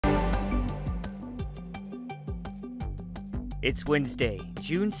It's Wednesday,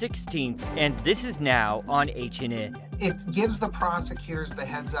 June 16th, and this is now on HNN. It gives the prosecutors the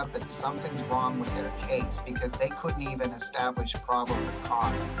heads up that something's wrong with their case because they couldn't even establish probable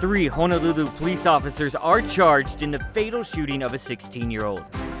cause. 3 Honolulu police officers are charged in the fatal shooting of a 16-year-old.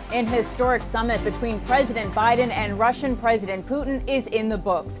 An historic summit between President Biden and Russian President Putin is in the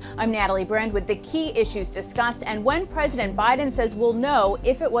books. I'm Natalie Brand with the key issues discussed and when President Biden says we'll know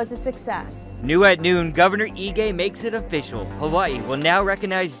if it was a success. New at noon, Governor Ige makes it official. Hawaii will now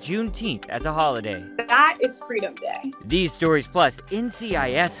recognize Juneteenth as a holiday. That is Freedom Day. These stories plus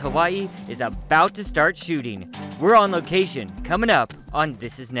NCIS Hawaii is about to start shooting. We're on location, coming up on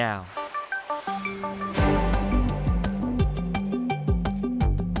This Is Now.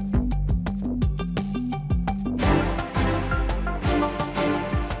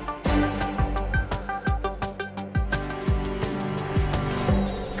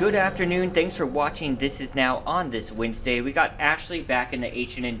 Good afternoon. Thanks for watching This Is Now on this Wednesday. We got Ashley back in the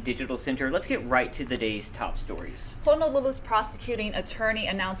HNN Digital Center. Let's get right to the day's top stories. Honolulu's prosecuting attorney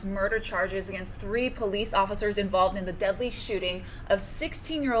announced murder charges against 3 police officers involved in the deadly shooting of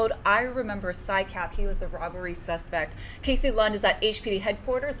 16-year-old I Remember Saikap. He was the robbery suspect. Casey Lund is at HPD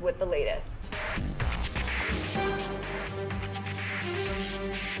headquarters with the latest.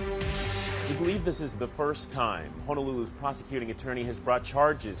 We believe this is the first time Honolulu's prosecuting attorney has brought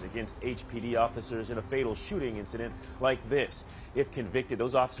charges against HPD officers in a fatal shooting incident like this. If convicted,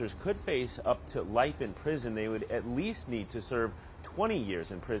 those officers could face up to life in prison. They would at least need to serve 20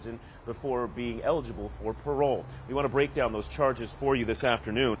 years in prison before being eligible for parole. We want to break down those charges for you this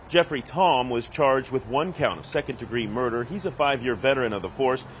afternoon. Jeffrey Tom was charged with 1 count of second-degree murder. He's a 5-year veteran of the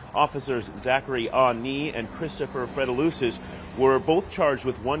force. Officers Zachary Ani and Christopher Fredalusis were both charged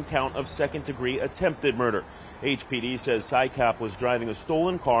with 1 count of second-degree attempted murder. HPD says Saikap was driving a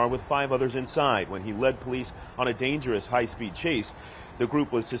stolen car with 5 others inside when he led police on a dangerous high-speed chase. The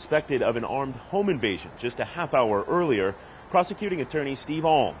group was suspected of an armed home invasion just a half hour earlier. Prosecuting attorney Steve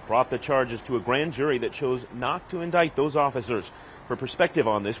Alm brought the charges to a grand jury that chose not to indict those officers. For perspective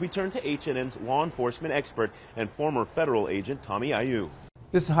on this, we turn to HNN's law enforcement expert and former federal agent Tommy Ayu.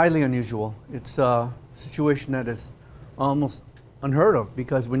 This is highly unusual. It's a situation that is almost unheard of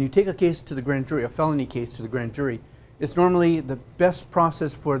because when you take a case to the grand jury, a felony case to the grand jury, it's normally the best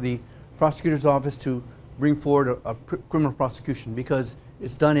process for the prosecutor's office to bring forward a criminal prosecution because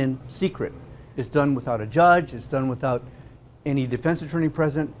it's done in secret. It's done without a judge, it's done without any defense attorney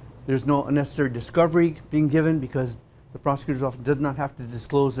present. There's no unnecessary discovery being given because the prosecutor's office does not have to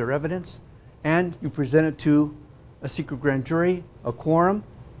disclose their evidence. And you present it to a secret grand jury, a quorum,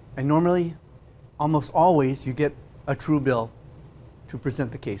 and normally, almost always, you get a true bill to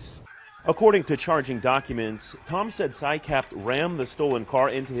present the case. According to charging documents, Tom said Saikap rammed the stolen car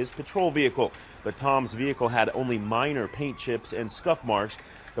into his patrol vehicle, but Tom's vehicle had only minor paint chips and scuff marks.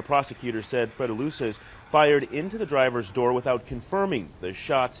 The prosecutor said Fredalusis fired into the driver's door without confirming the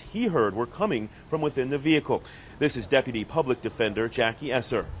shots he heard were coming from within the vehicle. This is Deputy Public Defender Jackie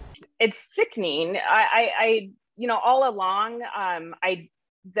Esser. It's sickening. I all along,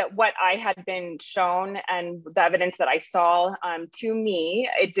 that what I had been shown and the evidence that I saw, to me,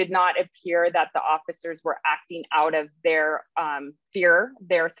 it did not appear that the officers were acting out of their fear,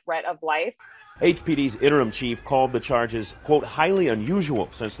 their threat of life. HPD's interim chief called the charges, quote, highly unusual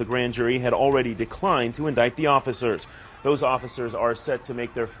since the grand jury had already declined to indict the officers. Those officers are set to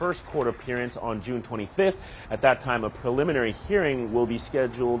make their first court appearance on June 25th. At that time, a preliminary hearing will be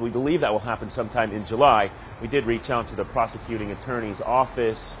scheduled. We believe that will happen sometime in July. We did reach out to the prosecuting attorney's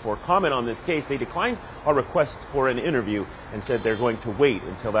office for comment on this case. They declined our request for an interview and said they're going to wait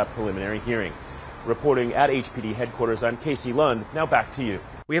until that preliminary hearing. Reporting at HPD headquarters, I'm Casey Lund. Now back to you.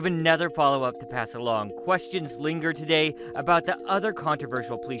 We have another follow-up to pass along. Questions linger today about the other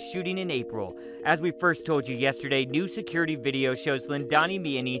controversial police shooting in April. As we first told you yesterday, new security video shows Lindani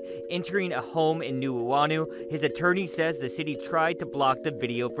Mieni entering a home in Nuuanu. His attorney says the city tried to block the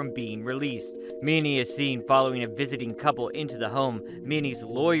video from being released. Mieni is seen following a visiting couple into the home. Mieni's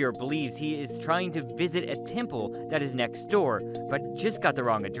lawyer believes he is trying to visit a temple that is next door, but just got the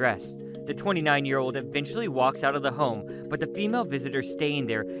wrong address. The 29-year-old eventually walks out of the home, but the female visitor staying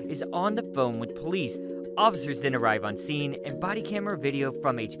there is on the phone with police. Officers then arrive on scene, and body camera video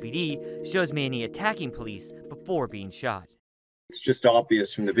from HPD shows Manny attacking police before being shot. It's just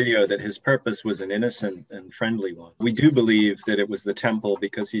obvious from the video that his purpose was an innocent and friendly one. We do believe that it was the temple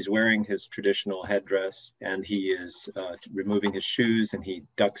because he's wearing his traditional headdress and he is removing his shoes and he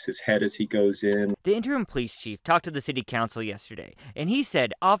ducks his head as he goes in. The interim police chief talked to the city council yesterday, and he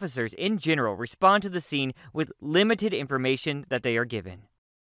said officers in general respond to the scene with limited information that they are given.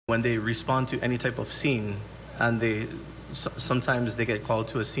 When they respond to any type of scene and they sometimes they get called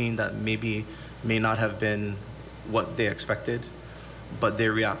to a scene that maybe may not have been what they expected, but they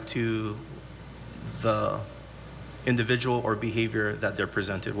react to the individual or behavior that they're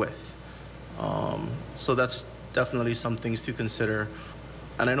presented with. So that's definitely some things to consider.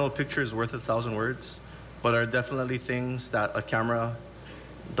 And I know a picture is worth 1,000 words, but there are definitely things that a camera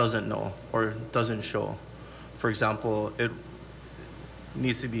doesn't know or doesn't show. For example, it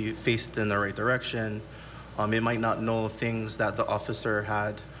needs to be faced in the right direction. It might not know things that the officer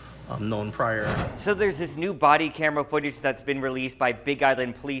had known prior. So there's this new body camera footage that's been released by Big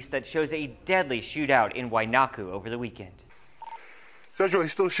Island Police that shows a deadly shootout in Wainaku over the weekend. Central,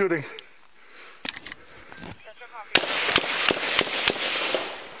 he's still shooting.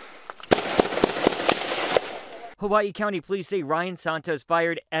 Hawaii County Police say Ryan Santos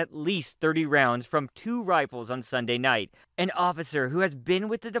fired at least 30 rounds from 2 rifles on Sunday night. An officer who has been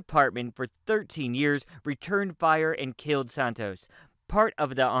with the department for 13 years returned fire and killed Santos. Part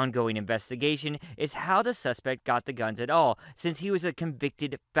of the ongoing investigation is how the suspect got the guns at all, since he was a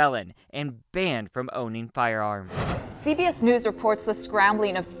convicted felon and banned from owning firearms. CBS News reports the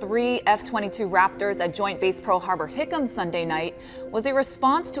scrambling of 3 F-22 Raptors at Joint Base Pearl Harbor Hickam Sunday night was a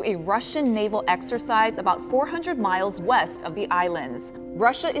response to a Russian naval exercise about 400 miles west of the islands.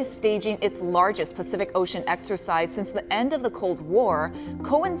 Russia is staging its largest Pacific Ocean exercise since the end of the Cold War,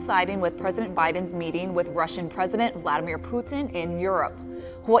 coinciding with President Biden's meeting with Russian President Vladimir Putin in Europe.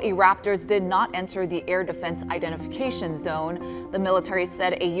 Hawaii Raptors did not enter the Air Defense Identification Zone. The military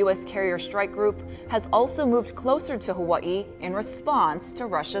said a U.S. carrier strike group has also moved closer to Hawaii in response to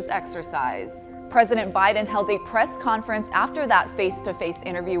Russia's exercise. President Biden held a press conference after that face-to-face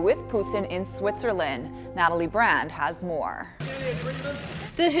interview with Putin in Switzerland. Natalie Brand has more.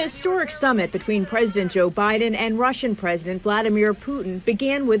 The historic summit between President Joe Biden and Russian President Vladimir Putin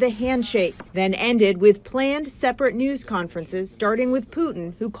began with a handshake, then ended with planned separate news conferences, starting with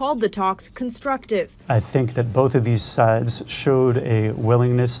Putin, who called the talks constructive. I think that both of these sides showed a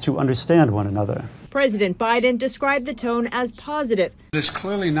willingness to understand one another. President Biden described the tone as positive. It's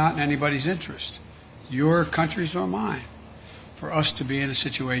clearly not in anybody's interest, your country's or mine, for us to be in a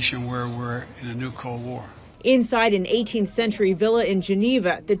situation where we're in a new Cold War. Inside an 18th century villa in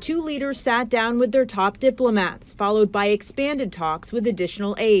Geneva, the two leaders sat down with their top diplomats, followed by expanded talks with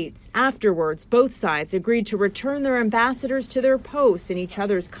additional aides. Afterwards, both sides agreed to return their ambassadors to their posts in each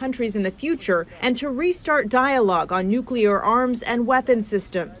other's countries in the future and to restart dialogue on nuclear arms and weapon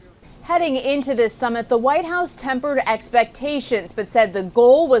systems. Heading into this summit, the White House tempered expectations, but said the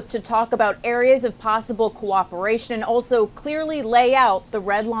goal was to talk about areas of possible cooperation and also clearly lay out the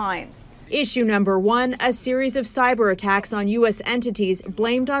red lines. Issue number 1, a series of cyber attacks on U.S. entities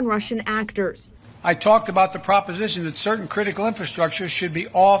blamed on Russian actors. I talked about the proposition that certain critical infrastructure should be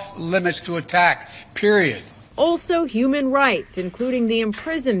off limits to attack, period. Also human rights, including the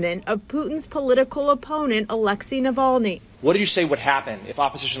imprisonment of Putin's political opponent, Alexei Navalny. What did you say would happen if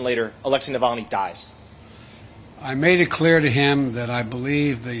opposition leader Alexei Navalny dies? I made it clear to him that I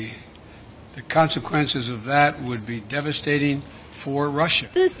believe the consequences of that would be devastating for Russia.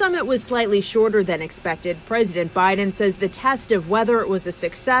 The summit was slightly shorter than expected. President Biden says the test of whether it was a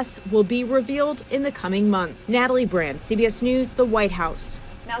success will be revealed in the coming months. Natalie Brand, CBS News, the White House.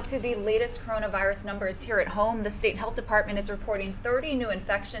 Now to the latest coronavirus numbers here at home. The state health department is reporting 30 new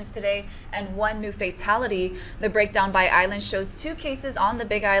infections today and 1 new fatality. The breakdown by island shows 2 cases on the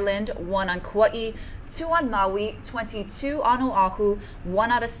Big Island, 1 on Kauai, 2 on Maui, 22 on Oahu,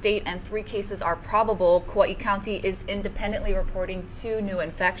 1 out of state, and 3 cases are probable. Kauai County is independently reporting 2 new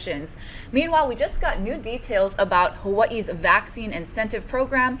infections. Meanwhile, we just got new details about Hawaii's vaccine incentive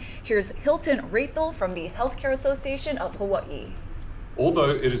program. Here's Hilton Rathel from the Healthcare Association of Hawaii. Although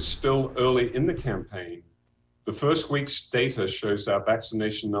it is still early in the campaign, the first week's data shows our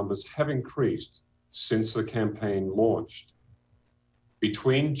vaccination numbers have increased since the campaign launched.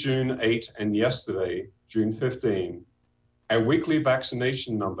 Between June 8 and yesterday, June 15, our weekly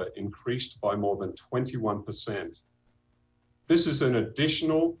vaccination number increased by more than 21%. This is an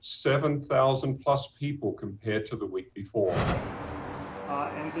additional 7,000 plus people compared to the week before.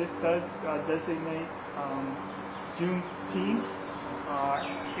 And this does designate Juneteenth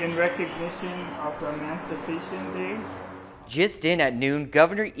in recognition of Emancipation Day. Just in at noon,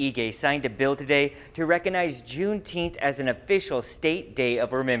 Governor Ige signed a bill today to recognize Juneteenth as an official state day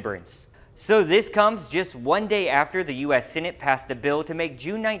of remembrance. So this comes just one day after the U.S. Senate passed a bill to make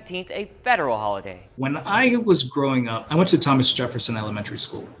June 19th a federal holiday. When I was growing up, I went to Thomas Jefferson Elementary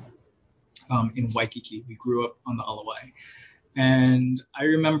School in Waikiki. We grew up on the Kauai. And I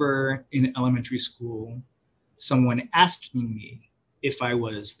remember in elementary school, someone asking me if I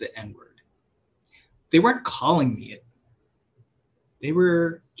was the N-word. They weren't calling me it, They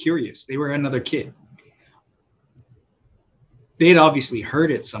were curious. They were another kid. They had obviously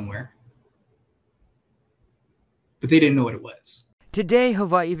heard it somewhere, but they didn't know what it was. Today,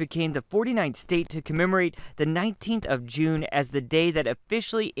 Hawaii became the 49th state to commemorate the 19th of June as the day that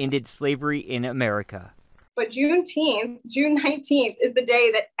officially ended slavery in America. But Juneteenth, June 19th, is the day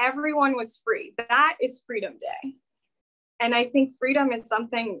that everyone was free. That is Freedom Day. And I think freedom is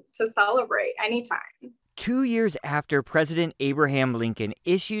something to celebrate anytime. 2 years after President Abraham Lincoln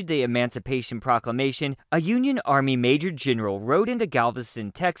issued the Emancipation Proclamation, a Union Army Major General rode into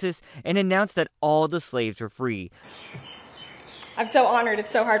Galveston, Texas, and announced that all the slaves were free. I'm so honored.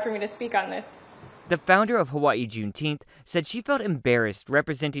 It's so hard for me to speak on this. The founder of Hawaii Juneteenth said she felt embarrassed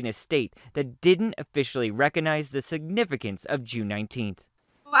representing a state that didn't officially recognize the significance of June 19th.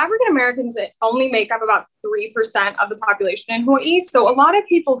 Well, African Americans only make up about 3% of the population in Hawaii. So a lot of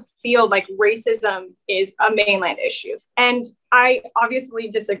people feel like racism is a mainland issue. And I obviously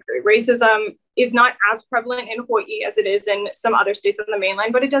disagree. Racism is not as prevalent in Hawaii as it is in some other states on the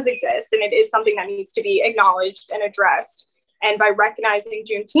mainland, but it does exist. And it is something that needs to be acknowledged and addressed. And by recognizing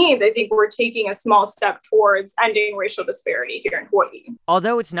Juneteenth, I think we're taking a small step towards ending racial disparity here in Hawaii.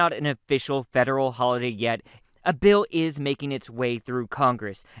 Although it's not an official federal holiday yet, a bill is making its way through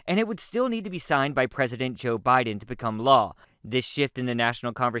Congress, and it would still need to be signed by President Joe Biden to become law. This shift in the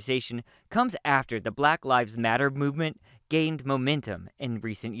national conversation comes after the Black Lives Matter movement gained momentum in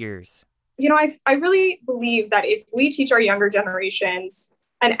recent years. You know, I really believe that if we teach our younger generations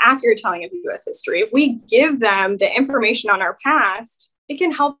an accurate telling of U.S. history, if we give them the information on our past, it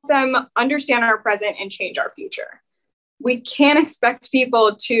can help them understand our present and change our future. We can't expect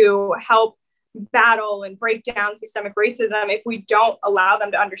people to help battle and break down systemic racism if we don't allow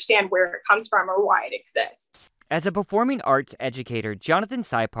them to understand where it comes from or why it exists. As a performing arts educator, Jonathan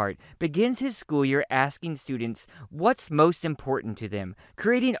Seipart begins his school year asking students what's most important to them,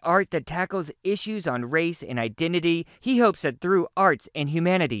 creating art that tackles issues on race and identity. He hopes that through arts and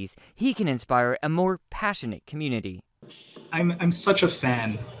humanities, he can inspire a more passionate community. I'm such a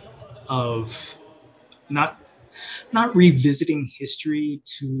fan of not revisiting history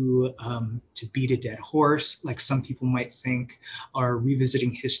to beat a dead horse, like some people might think, or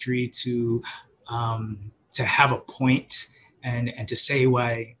revisiting history to have a point and to say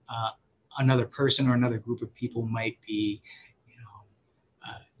why another person or another group of people might be,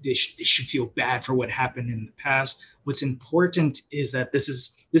 they should feel bad for what happened in the past. What's important is that this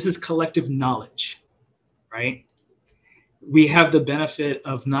is collective knowledge, right? We have the benefit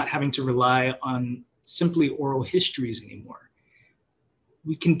of not having to rely on simply oral histories anymore.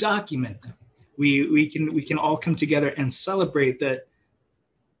 We can document them. We can all come together and celebrate that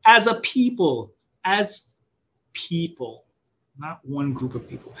as a people, not one group of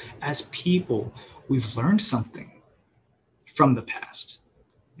people, as people, we've learned something from the past,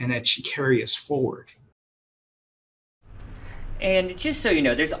 and that should carry us forward. And just so you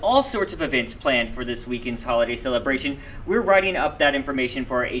know, there's all sorts of events planned for this weekend's holiday celebration. We're writing up that information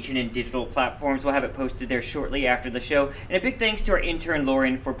for our H&N digital platforms. We'll have it posted there shortly after the show. And a big thanks to our intern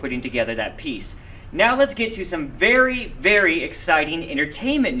Lauren for putting together that piece. Now let's get to some very, very exciting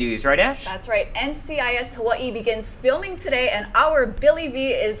entertainment news, right, Ash? That's right. NCIS Hawaii begins filming today, and our Billy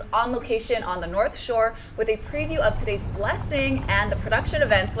V is on location on the North Shore with a preview of today's blessing and the production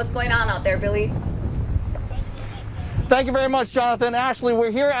events. What's going on out there, Billy? Thank you very much, Jonathan. Ashley,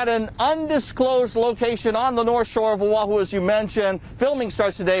 we're here at an undisclosed location on the North Shore of Oahu, as you mentioned. Filming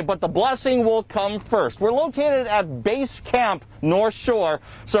starts today, but the blessing will come first. We're located at Base Camp North Shore.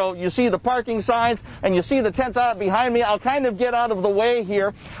 So you see the parking signs and you see the tents out behind me. I'll kind of get out of the way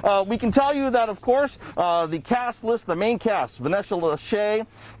here. We can tell you that, of course, the cast list, the main cast, Vanessa Lachey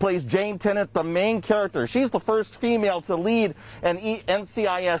plays Jane Tennant, the main character. She's the first female to lead an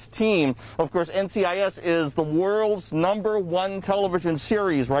NCIS team. Of course, NCIS is the world's #1 television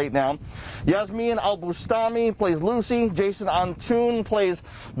series right now. Yasmin Al-Bustami plays Lucy. Jason Antoon plays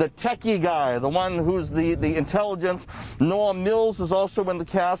the techie guy, the one who's the intelligence. Noah Mills is also in the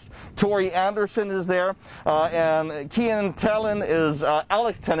cast. Tori Anderson is there. And Kian Talon is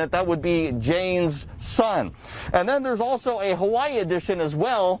Alex Tennant. That would be Jane's son. And then there's also a Hawaii edition as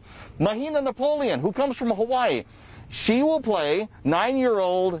well. Mahina Napoleon, who comes from Hawaii. She will play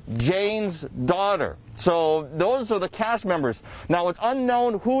 9-year-old Jane's daughter. So those are the cast members. Now, it's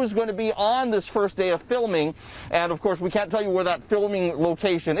unknown who is going to be on this first day of filming. And, of course, we can't tell you where that filming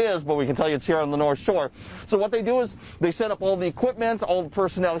location is, but we can tell you it's here on the North Shore. So what they do is they set up all the equipment, all the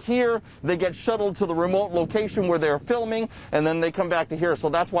personnel here. They get shuttled to the remote location where they're filming, and then they come back to here. So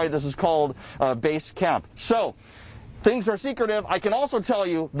that's why this is called Base Camp. So things are secretive, I can also tell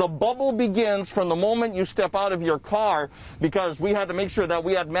you the bubble begins from the moment you step out of your car, because we had to make sure that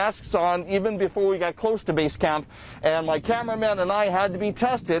we had masks on even before we got close to base camp, and my cameraman and I had to be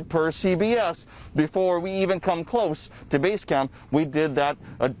tested per CBS before we even come close to base camp. We did that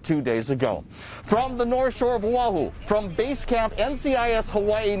 2 days ago. From the North Shore of Oahu, from base camp NCIS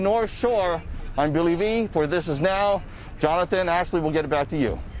Hawaii North Shore, I'm Billy V. For This Is Now. Jonathan, Ashley, we'll get it back to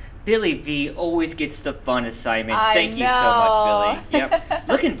you. Billy V always gets the fun assignments. Thank you so much, Billy. Yep.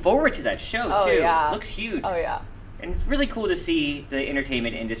 Looking forward to that show, too. Yeah. Looks huge. Oh, yeah. And it's really cool to see the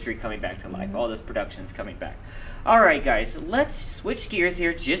entertainment industry coming back to life. All those productions coming back. All right, guys, let's switch gears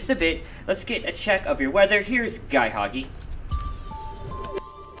here just a bit. Let's get a check of your weather. Here's Guy Hoggy.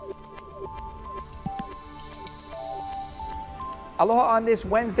 Aloha on this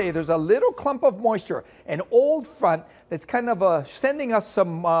Wednesday. There's a little clump of moisture, an old front that's kind of sending us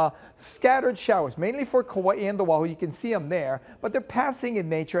some scattered showers, mainly for Kauai and Oahu. You can see them there, but they're passing in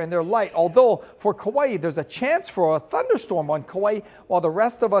nature and they're light. Although for Kauai, there's a chance for a thunderstorm on Kauai, while the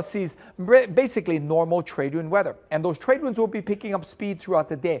rest of us sees basically normal trade wind weather. And those trade winds will be picking up speed throughout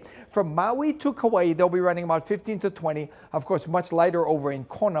the day. From Maui to Kauai, they'll be running about 15 to 20. Of course, much lighter over in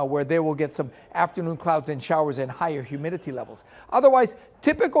Kona, where they will get some afternoon clouds and showers and higher humidity levels. Otherwise,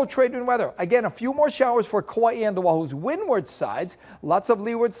 typical trade wind weather. Again, a few more showers for Kauai and Oahu's windward sides. Lots of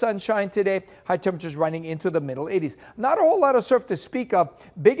leeward sunshine today. High temperatures running into the middle 80s. Not a whole lot of surf to speak of.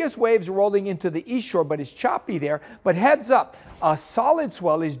 Biggest waves rolling into the east shore, but it's choppy there. But heads up, a solid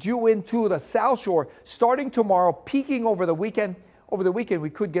swell is due into the south shore starting tomorrow, peaking over the weekend. Over the weekend, we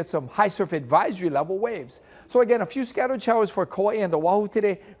could get some high surf advisory level waves. So again, a few scattered showers for Kauai and Oahu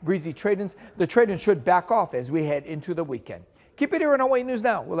today. Breezy trade-ins. The trade-ins should back off as we head into the weekend. Keep it here on Hawaii News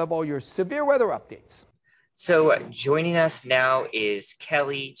Now. We'll have all your severe weather updates. So joining us now is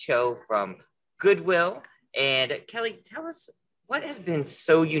Kelly Cho from Goodwill. And Kelly, tell us what has been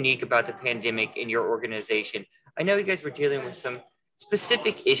so unique about the pandemic in your organization. I know you guys were dealing with some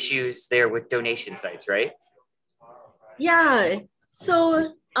specific issues there with donation sites, right? Yeah.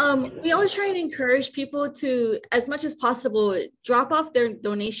 So we always try and encourage people to, as much as possible, drop off their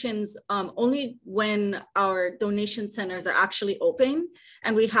donations only when our donation centers are actually open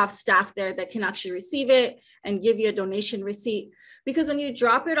and we have staff there that can actually receive it and give you a donation receipt. Because when you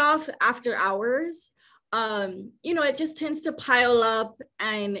drop it off after hours, you know, it just tends to pile up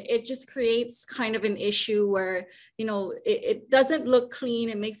and it just creates kind of an issue where, you know, it doesn't look clean.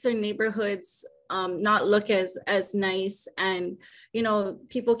 It makes their neighborhoods not look as nice, and you know,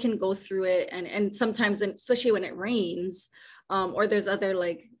 people can go through it, and sometimes, especially when it rains or there's other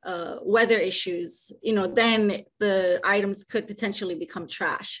like weather issues, you know, then the items could potentially become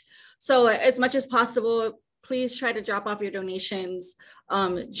trash. So as much as possible, please try to drop off your donations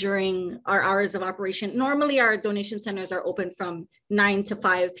during our hours of operation. Normally our donation centers are open from 9 to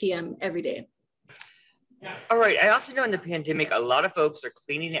 5 p.m. every day. All right. I also know in the pandemic, a lot of folks are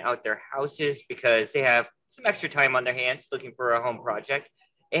cleaning out their houses because they have some extra time on their hands looking for a home project.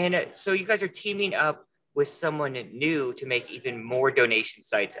 And so you guys are teaming up with someone new to make even more donation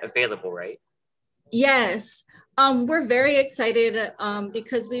sites available, right? Yes. We're very excited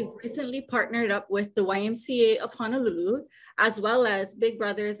because we've recently partnered up with the YMCA of Honolulu, as well as Big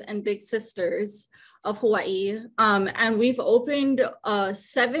Brothers and Big Sisters of Hawaii. And we've opened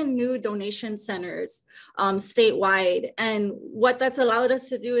 7 new donation centers statewide. And what that's allowed us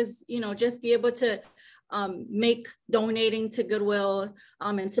to do is, you know, just be able to make donating to Goodwill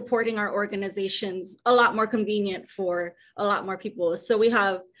and supporting our organizations a lot more convenient for a lot more people. So we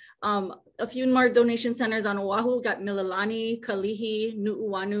have a few more donation centers on Oahu. We've got Mililani, Kalihi,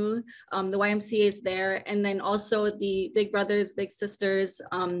 Nu'uanu, the YMCA is there. And then also the Big Brothers, Big Sisters,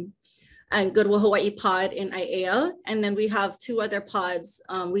 and Goodwill Hawaii pod in Aiea. And then we have 2 other pods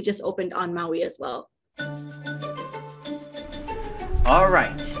we just opened on Maui as well. All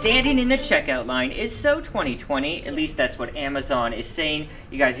right, standing in the checkout line is so 2020, at least that's what Amazon is saying.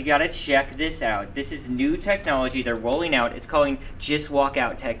 You guys, you gotta check this out. This is new technology they're rolling out. It's calling Just Walk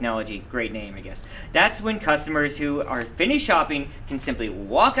Out technology. Great name, I guess. That's when customers who are finished shopping can simply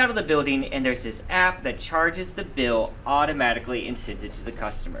walk out of the building and there's this app that charges the bill automatically and sends it to the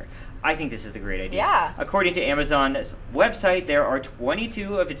customer. I think this is a great idea. Yeah. According to Amazon's website, there are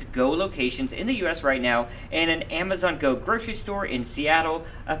 22 of its Go locations in the U.S. right now and an Amazon Go grocery store in Seattle.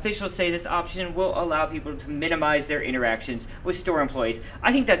 Officials say this option will allow people to minimize their interactions with store employees.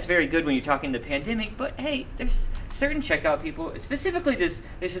 I think that's very good when you're talking the pandemic, but hey, there's certain checkout people, specifically there's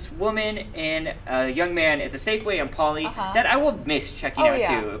this woman and a young man at the Safeway on Pauley that I will miss checking out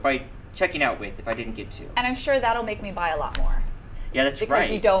to if I didn't get to. And I'm sure that'll make me buy a lot more. Yeah, that's because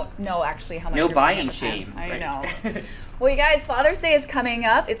right. you don't know actually how much No you're buying buying at the time. shame. I right. know. Well, you guys, Father's Day is coming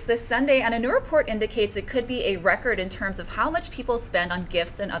up. It's this Sunday, and a new report indicates it could be a record in terms of how much people spend on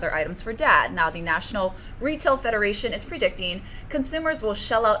gifts and other items for dad. Now, the National Retail Federation is predicting consumers will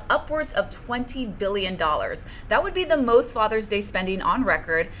shell out upwards of $20 billion. That would be the most Father's Day spending on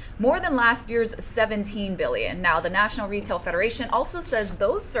record, more than last year's $17 billion. Now, the National Retail Federation also says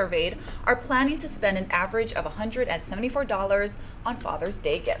those surveyed are planning to spend an average of $174 on Father's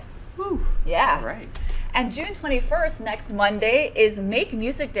Day gifts. Whew. Yeah. All right. And June 21st, next Monday, is Make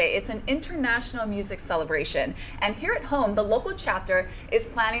Music Day. It's an international music celebration. And here at home, the local chapter is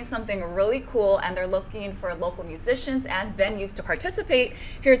planning something really cool, and they're looking for local musicians and venues to participate.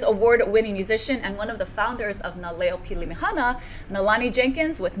 Here's award-winning musician and one of the founders of Naleo Pilimihana, Nalani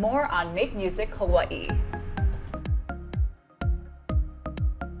Jenkins, with more on Make Music Hawaii.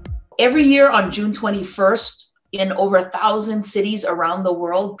 Every year on June 21st, in over 1,000 cities around the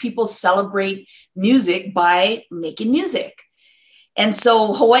world, people celebrate music by making music. And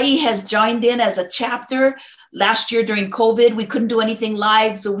so Hawaii has joined in as a chapter. Last year during COVID, we couldn't do anything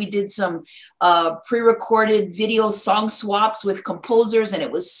live, so we did some pre-recorded video song swaps with composers, and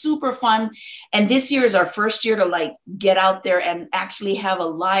it was super fun. And this year is our first year to like get out there and actually have a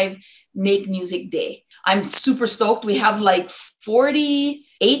live Make Music Day. I'm super stoked. We have like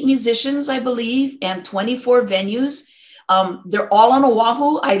 48 musicians, I believe, and 24 venues. They're all on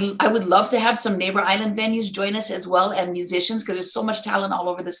Oahu. I would love to have some neighbor island venues join us as well, and musicians, because there's so much talent all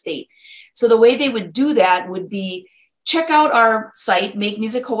over the state. So the way they would do that would be check out our site,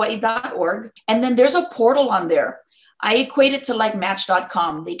 makemusichawaii.org, and then there's a portal on there. I equate it to like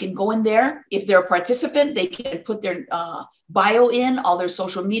Match.com. They can go in there. If they're a participant, they can put their bio in, all their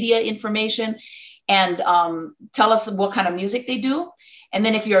social media information, and tell us what kind of music they do. And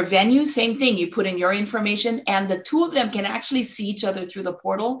then if you're a venue, same thing, you put in your information, and the two of them can actually see each other through the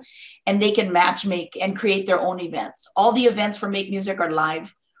portal, and they can match make and create their own events. All the events for Make Music are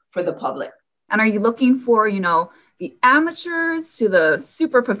live for the public. And are you looking for, you know, the amateurs to the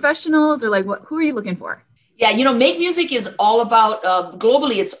super professionals, or like who are you looking for? Yeah, you know, Make Music is all about,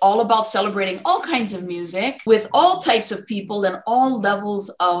 globally, it's all about celebrating all kinds of music with all types of people and all levels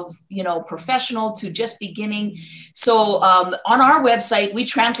of, you know, professional to just beginning. So on our website, we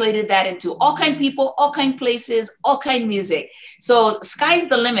translated that into all kind of people, all kind of places, all kind of music. So sky's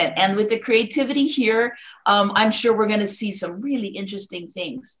the limit. And with the creativity here, I'm sure we're going to see some really interesting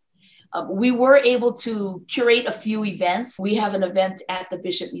things. We were able to curate a few events. We have an event at the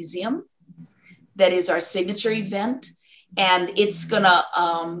Bishop Museum that is our signature event, and it's gonna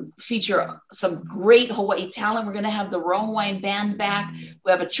feature some great Hawaii talent. We're gonna have the Royal Hawaiian Band back.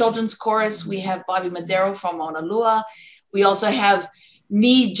 We have a children's chorus. We have Bobby Madero from Mauna Lua. We also have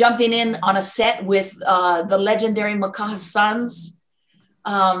me jumping in on a set with the legendary Makaha Sons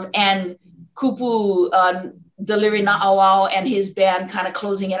and Kupu Deliri Na'awao and his band kind of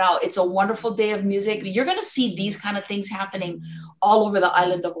closing it out. It's a wonderful day of music. You're going to see these kind of things happening all over the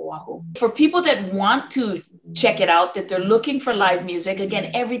island of Oahu. For people that want to check it out, that they're looking for live music,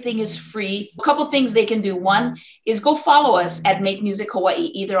 again, everything is free. A couple things they can do. One is go follow us at Make Music Hawaii,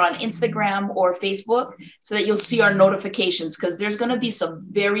 either on Instagram or Facebook, so that you'll see our notifications, because there's going to be some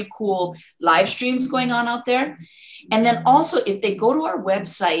very cool live streams going on out there. And then also, if they go to our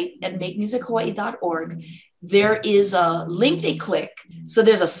website at makemusichawaii.org, there is a link they click. So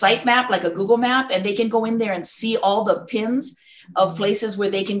there's a site map, like a Google map, and they can go in there and see all the pins of places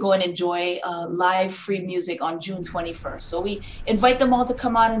where they can go and enjoy live free music on June 21st. So we invite them all to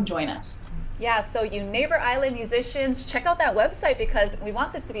come out and join us. Yeah, so you Neighbor Island musicians, check out that website, because we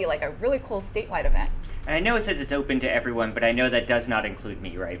want this to be like a really cool statewide event. And I know it says it's open to everyone, but I know that does not include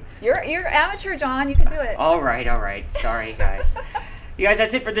me, right? You're amateur, John. You can do it. All right. Sorry, guys. You guys,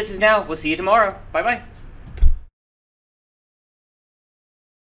 that's it for This Is Now. We'll see you tomorrow. Bye-bye.